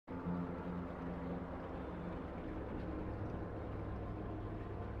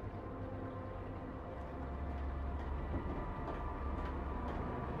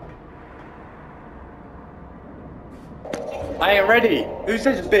I ain't ready. Who's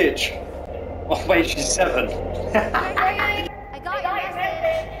this bitch? Oh wait, she's 7. I got your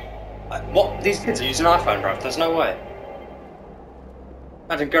message. What? These kids are using iPhone, bruv. There's no way.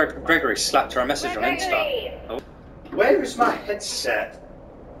 Imagine Gregory slapped her a message on Insta. Oh. Where is my headset?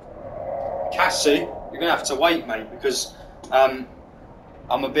 Cassie, you're gonna have to wait, mate, because I'm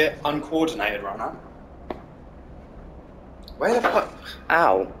a bit uncoordinated right now. Where the fuck?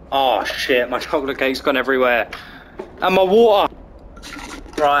 Ow. Oh shit, my chocolate cake's gone everywhere. And my water!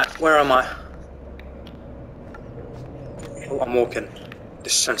 Right, where am I? Oh, I'm walking.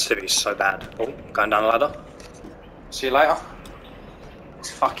 This sensitivity is so bad. Oh, going down the ladder. See you later. It's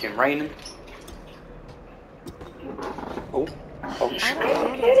fucking raining. Oh, oh shit. I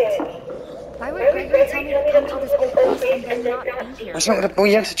don't get it. Why would Gregory tell me to come to this old place and then not be here? Well,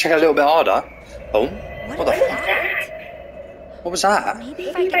 you have to check a little bit harder. Oh, What was that? What was that? Maybe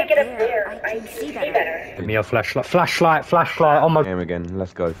if I get up there, I can see better. Give me a flashlight. Flashlight on my... Game again,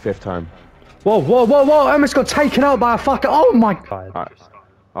 let's go, 5th time. Whoa, I almost got taken out by a fucking... Oh my god. Alright,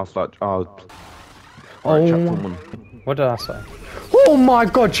 I'll start, Oh, chapter 1. what did I say? Oh my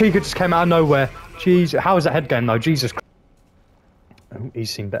god, Chica just came out of nowhere. Jeez, how is that head game though? Jesus Christ. Oh, he's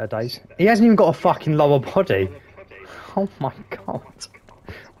seen better days. He hasn't even got a fucking lower body. Oh my god.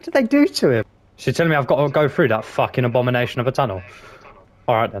 What did they do to him? So you're telling me I've got to go through that fucking abomination of a tunnel?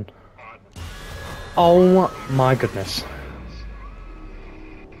 Alright then. Oh my goodness.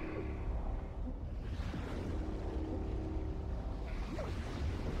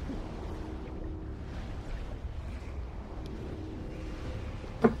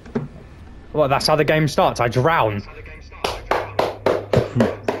 Well, that's how the game starts. I drown.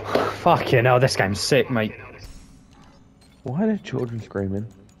 Fucking hell, this game's sick, mate. Why are the children screaming?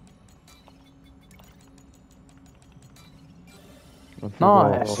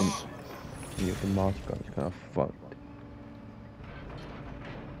 Nice. You get the mask gun, it's kind of fucked.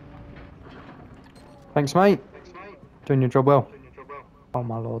 Thanks, mate. Doing your job well. Oh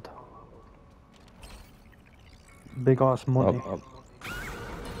my lord. Big ass money. Up.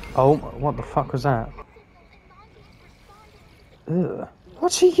 Oh, what the fuck was that? Ugh.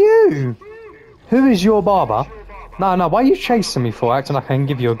 What's you? Who is your barber? No, why are you chasing me for? Acting like I can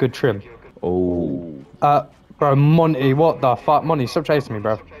give you a good trim. Oh. Bro, Monty, what the fuck? Monty, stop chasing me,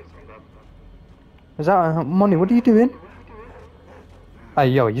 bro. Is that Monty? What are you doing? Hey,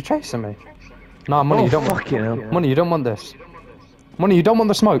 yo, are you chasing me? Nah, Monty, you don't want. Hell. Monty, you don't want this. Monty, you don't want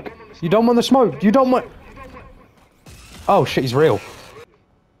the smoke. You don't want the smoke. You don't want. Oh shit, he's real.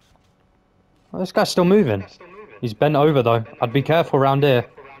 Oh, this guy's still moving. He's bent over though. I'd be careful around here.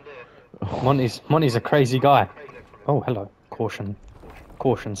 Monty's a crazy guy. Oh, hello. Caution.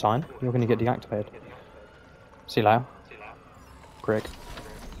 Caution sign. You're gonna get deactivated. See you later. Greg.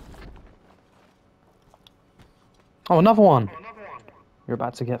 Oh, another one. You're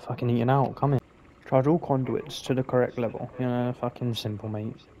about to get fucking eaten out. Come in. Charge all conduits to the correct level. You know, fucking simple,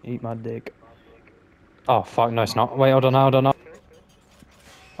 mate. Eat my dick. Oh, fuck. No, it's not. Wait, hold on.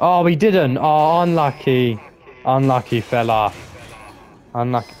 Oh, he didn't. Oh, unlucky. Unlucky, fella.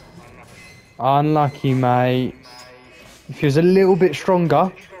 Unlucky. Unlucky, mate. If he was a little bit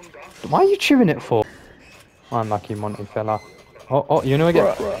stronger. Why are you chewing it for? Unlucky, Monty, fella. Oh, you know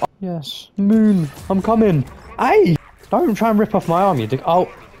again. Oh, yes. Moon, I'm coming. Hey! Don't try and rip off my arm, you dick. Oh.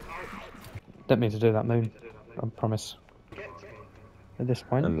 Didn't mean to do that, Moon. I promise. At this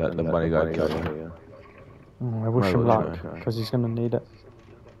point. And let the bunny guy kill you. Oh, I wish him luck, because he's going to need it.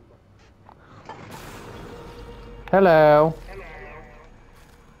 Hello.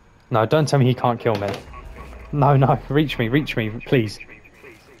 No, don't tell me he can't kill me. No, reach me, please.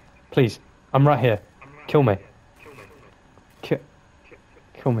 Please, I'm right here. Kill me.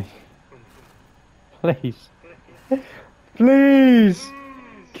 Kill me. Please. Please!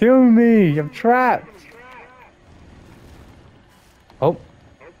 Kill me! I'm trapped! Oh.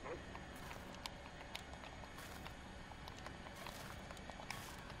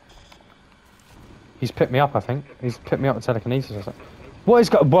 He's picked me up, I think. He's picked me up with telekinesis or something.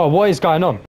 What is going on?